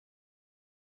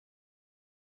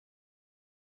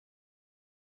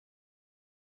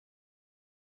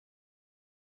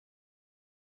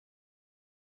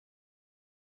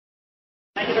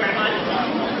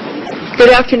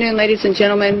Good afternoon, ladies and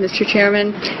gentlemen, Mr.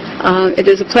 Chairman. It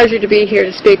is a pleasure to be here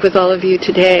to speak with all of you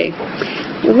today.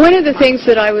 One of the things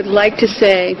that I would like to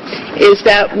say is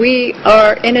that we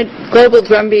are in a global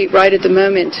drumbeat right at the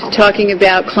moment talking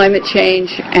about climate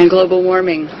change and global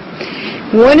warming.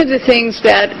 One of the things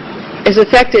that is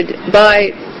affected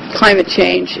by climate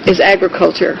change is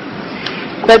agriculture.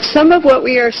 But some of what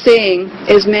we are seeing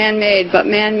is man-made, but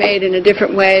man-made in a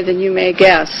different way than you may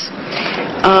guess.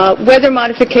 Weather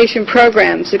modification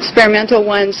programs, experimental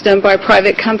ones done by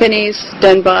private companies,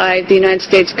 done by the United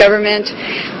States government,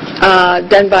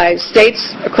 done by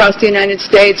states across the United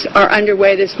States, are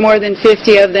underway. There's more than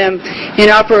 50 of them in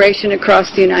operation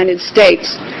across the United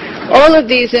States. All of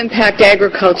these impact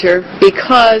agriculture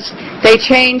because they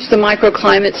change the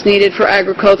microclimates needed for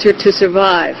agriculture to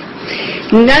survive.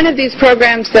 None of these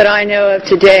programs that I know of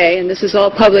today, and this is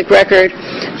all public record,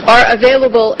 are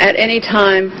available at any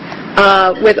time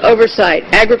with oversight,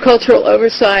 agricultural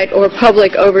oversight or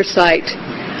public oversight.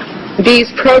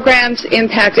 These programs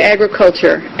impact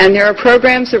agriculture, and there are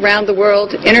programs around the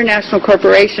world. International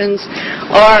corporations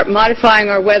are modifying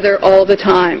our weather all the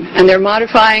time, and they're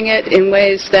modifying it in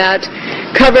ways that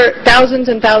cover thousands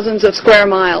and thousands of square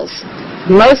miles.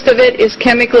 Most of it is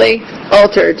chemically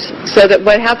altered, so that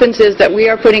what happens is that we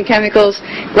are putting chemicals,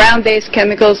 ground-based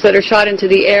chemicals that are shot into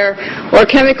the air, or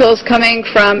chemicals coming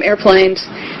from airplanes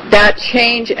that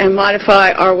change and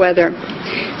modify our weather.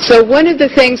 So one of the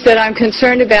things that I'm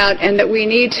concerned about and that we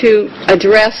need to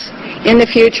address in the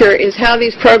future is how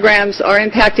these programs are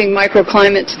impacting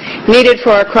microclimates needed for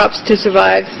our crops to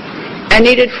survive and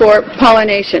needed for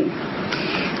pollination.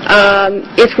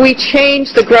 If we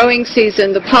change the growing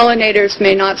season, the pollinators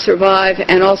may not survive,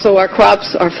 and also our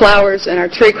crops, our flowers, and our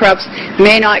tree crops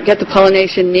may not get the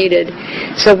pollination needed.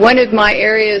 So one of my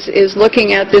areas is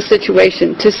looking at this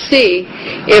situation to see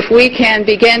if we can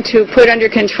begin to put under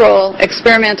control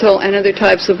experimental and other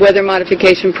types of weather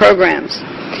modification programs.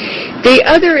 The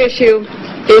other issue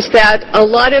is that a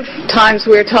lot of times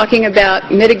we're talking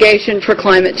about mitigation for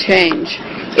climate change.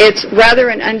 It's rather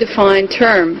an undefined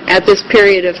term at this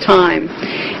period of time.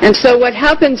 And so what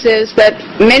happens is that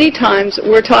many times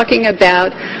we're talking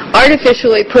about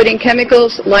artificially putting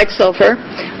chemicals like sulfur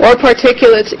or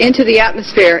particulates into the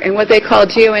atmosphere in what they call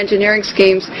geoengineering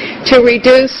schemes to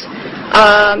reduce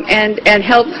and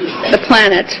help the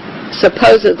planet,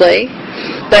 supposedly,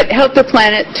 but help the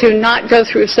planet to not go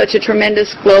through such a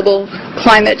tremendous global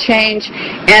climate change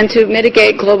and to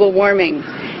mitigate global warming.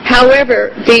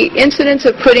 However, the incidence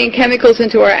of putting chemicals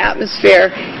into our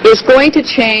atmosphere is going to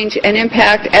change and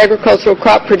impact agricultural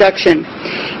crop production.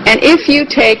 And if you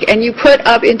take and you put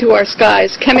up into our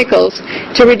skies chemicals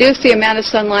to reduce the amount of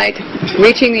sunlight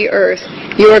reaching the earth,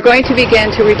 you are going to begin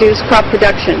to reduce crop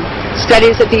production.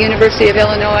 Studies at the University of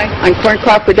Illinois on corn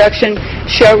crop production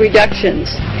show reductions.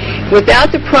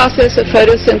 Without the process of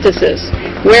photosynthesis,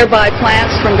 whereby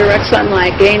plants from direct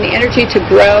sunlight gain the energy to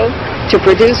grow, to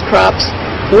produce crops,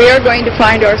 we are going to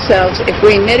find ourselves, if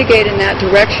we mitigate in that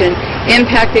direction,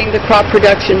 impacting the crop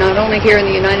production not only here in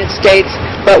the United States,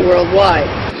 but worldwide.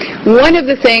 One of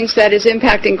the things that is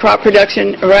impacting crop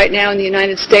production right now in the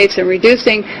United States and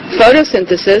reducing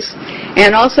photosynthesis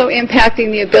and also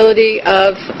impacting the ability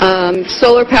of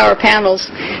solar power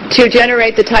panels to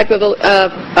generate the type of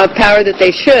power that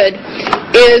they should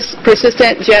is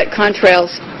persistent jet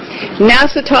contrails.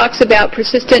 NASA talks about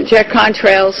persistent jet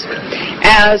contrails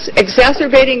as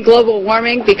exacerbating global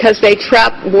warming because they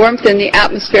trap warmth in the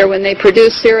atmosphere when they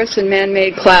produce cirrus and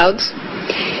man-made clouds.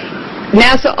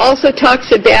 NASA also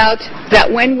talks about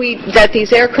that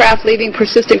these aircraft leaving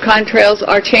persistent contrails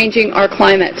are changing our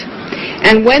climate.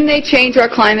 And when they change our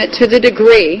climate to the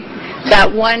degree that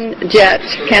one jet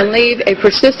can leave a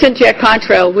persistent jet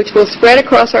contrail which will spread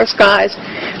across our skies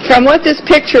from what this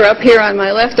picture up here on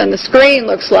my left on the screen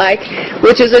looks like,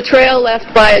 which is a trail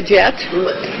left by a jet.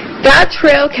 That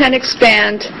trail can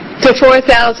expand to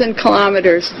 4,000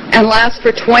 kilometers and last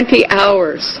for 20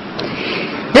 hours.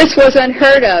 This was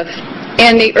unheard of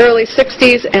in the early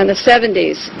 60s and the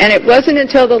 70s, and it wasn't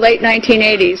until the late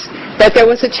 1980s that there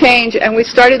was a change and we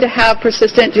started to have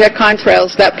persistent jet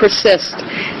contrails that persist.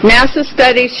 NASA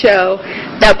studies show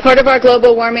that part of our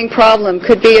global warming problem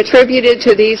could be attributed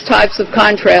to these types of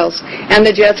contrails and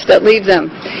the jets that leave them.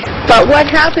 But what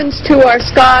happens to our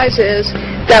skies is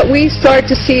that we start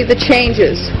to see the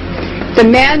changes. The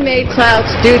man-made clouds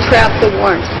do trap the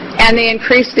warmth and they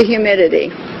increase the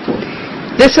humidity.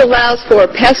 This allows for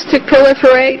pests to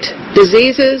proliferate,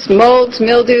 diseases, molds,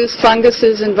 mildews,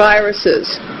 funguses, and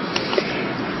viruses.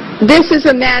 This is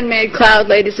a man-made cloud,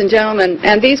 ladies and gentlemen,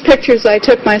 and these pictures I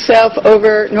took myself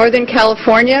over Northern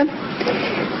California,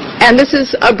 and this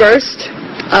is a burst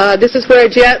This is where a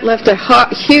jet left a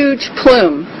huge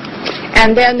plume.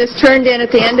 And then this turned in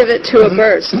at the end of it to a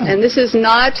burst. And this is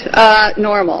not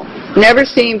normal. Never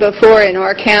seen before in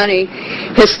our county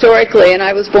historically, and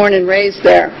I was born and raised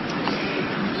there.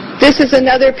 This is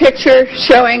another picture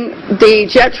showing the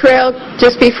jet trail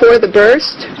just before the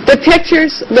burst. The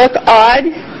pictures look odd.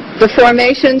 The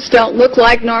formations don't look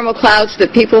like normal clouds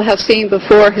that people have seen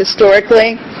before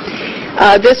historically.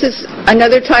 This is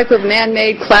another type of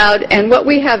man-made cloud, and what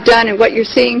we have done and what you're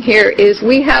seeing here is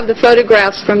we have the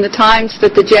photographs from the times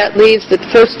that the jet leaves the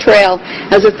first trail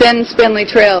as a thin, spindly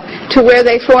trail to where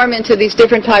they form into these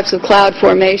different types of cloud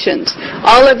formations.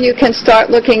 All of you can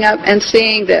start looking up and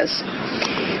seeing this.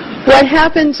 What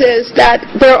happens is that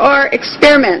there are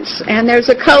experiments, and there's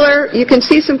a color, you can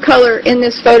see some color in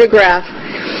this photograph.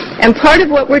 And part of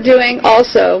what we're doing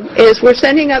also is we're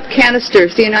sending up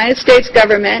canisters. The United States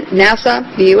government, NASA,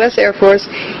 the U.S. Air Force,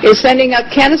 is sending up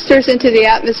canisters into the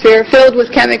atmosphere filled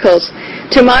with chemicals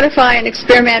to modify and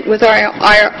experiment with our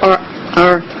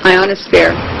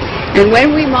ionosphere. And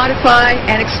when we modify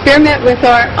and experiment with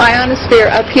our ionosphere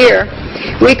up here,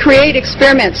 we create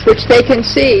experiments which they can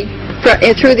see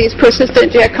through these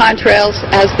persistent jet contrails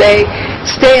as they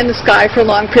stay in the sky for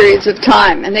long periods of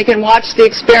time, and they can watch the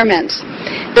experiments.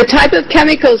 The type of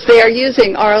chemicals they are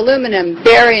using are aluminum,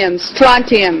 barium,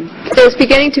 strontium. There's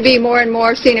beginning to be more and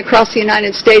more seen across the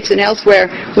United States and elsewhere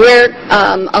where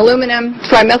aluminum,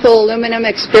 trimethyl aluminum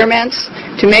experiments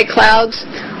to make clouds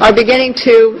are beginning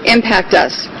to impact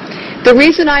us. The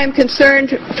reason I am concerned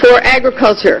for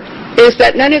agriculture is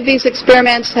that none of these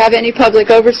experiments have any public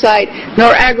oversight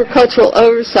nor agricultural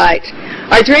oversight.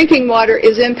 Our drinking water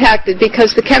is impacted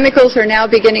because the chemicals are now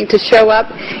beginning to show up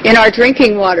in our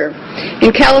drinking water.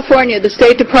 In California, the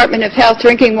State Department of Health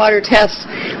drinking water tests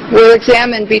were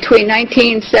examined between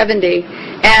 1970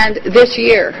 and this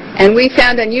year, and we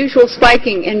found unusual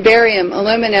spiking in barium,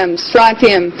 aluminum,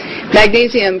 strontium,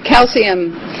 magnesium,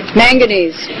 calcium,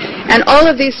 manganese, and all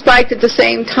of these spiked at the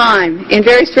same time in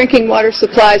various drinking water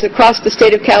supplies across the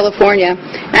state of California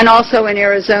and also in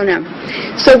Arizona.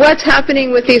 So what's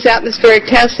happening with these atmospheric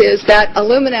tests is that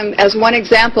aluminum, as one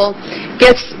example,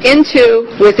 gets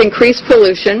into, with increased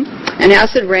pollution and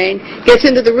acid rain, gets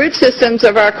into the root systems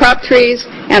of our crop trees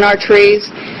and our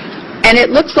trees, and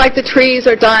it looks like the trees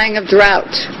are dying of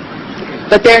drought.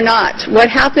 But they're not. What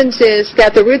happens is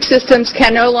that the root systems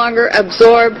can no longer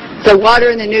absorb the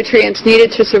water and the nutrients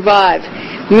needed to survive.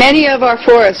 Many of our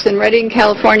forests in Redding,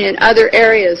 California and other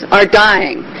areas are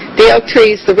dying. The oak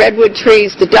trees, the redwood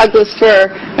trees, the Douglas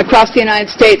fir across the United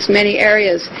States, many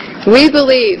areas. We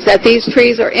believe that these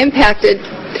trees are impacted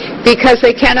because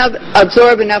they cannot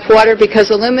absorb enough water because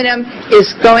aluminum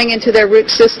is going into their root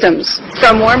systems.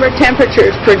 From warmer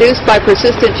temperatures produced by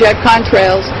persistent jet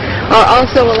contrails are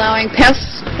also allowing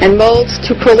pests and molds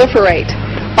to proliferate,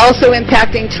 also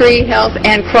impacting tree health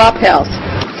and crop health.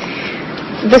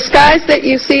 The skies that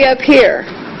you see up here,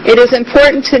 it is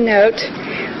important to note,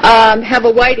 have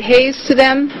a white haze to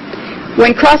them.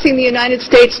 When crossing the United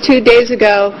States 2 days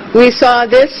ago, we saw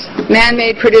this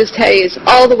man-made produced haze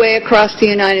all the way across the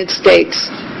United States.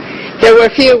 There were a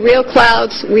few real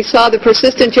clouds. We saw the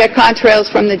persistent jet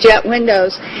contrails from the jet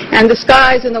windows, and the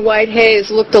skies in the white haze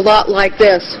looked a lot like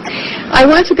this. I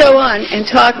want to go on and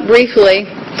talk briefly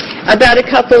about a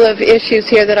couple of issues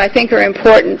here that I think are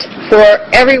important for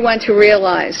everyone to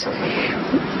realize.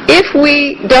 If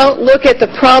we don't look at the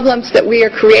problems that we are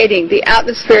creating, the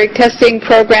atmospheric testing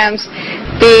programs,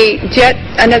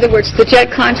 in other words, the jet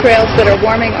contrails that are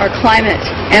warming our climate,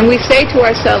 and we say to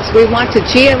ourselves, we want to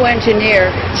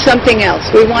geoengineer something else.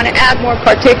 We want to add more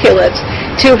particulates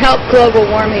to help global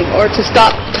warming or to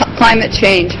stop climate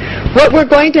change. What we're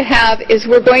going to have is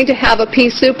we're going to have a pea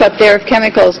soup up there of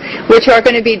chemicals which are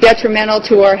going to be detrimental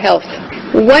to our health.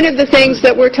 One of the things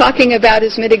that we're talking about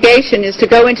as mitigation is to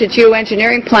go into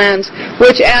geoengineering plans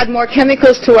which add more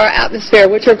chemicals to our atmosphere,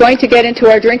 which are going to get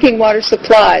into our drinking water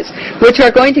supplies, which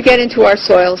are going to get into our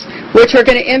soils, which are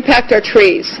going to impact our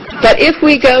trees. But if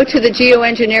we go to the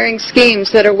geoengineering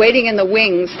schemes that are waiting in the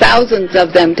wings, thousands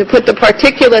of them, to put the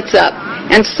particulates up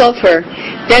and sulfur,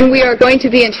 then we are going to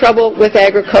be in trouble with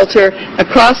agriculture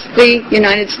across the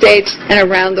United States and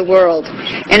around the world.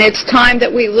 And it's time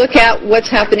that we look at what's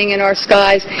happening in our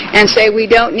skies and say we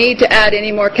don't need to add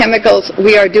any more chemicals.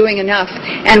 We are doing enough.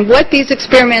 And what these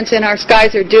experiments in our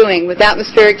skies are doing with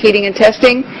atmospheric heating and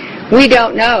testing, we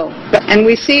don't know. And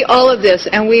we see all of this,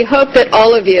 and we hope that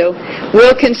all of you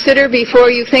will consider before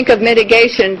you think of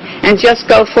mitigation and just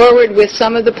go forward with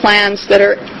some of the plans that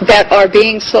are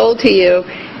being sold to you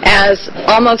as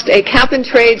almost a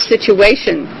cap-and-trade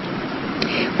situation,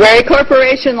 where a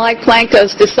corporation like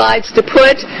Planktos decides to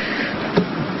put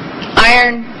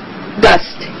iron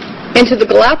dust into the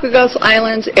Galapagos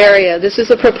Islands area. This is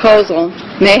a proposal,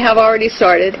 may have already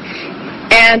started,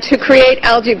 and to create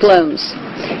algae blooms.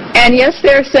 And yes,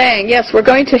 they're saying, yes, we're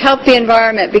going to help the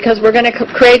environment because we're going to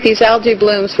create these algae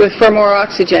blooms for more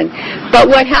oxygen. But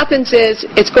what happens is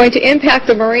it's going to impact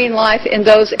the marine life in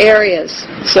those areas.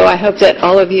 So I hope that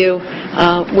all of you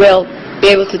will be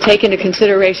able to take into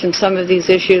consideration some of these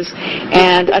issues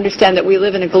and understand that we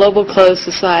live in a global closed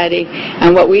society,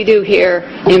 and what we do here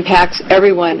impacts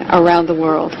everyone around the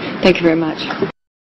world. Thank you very much.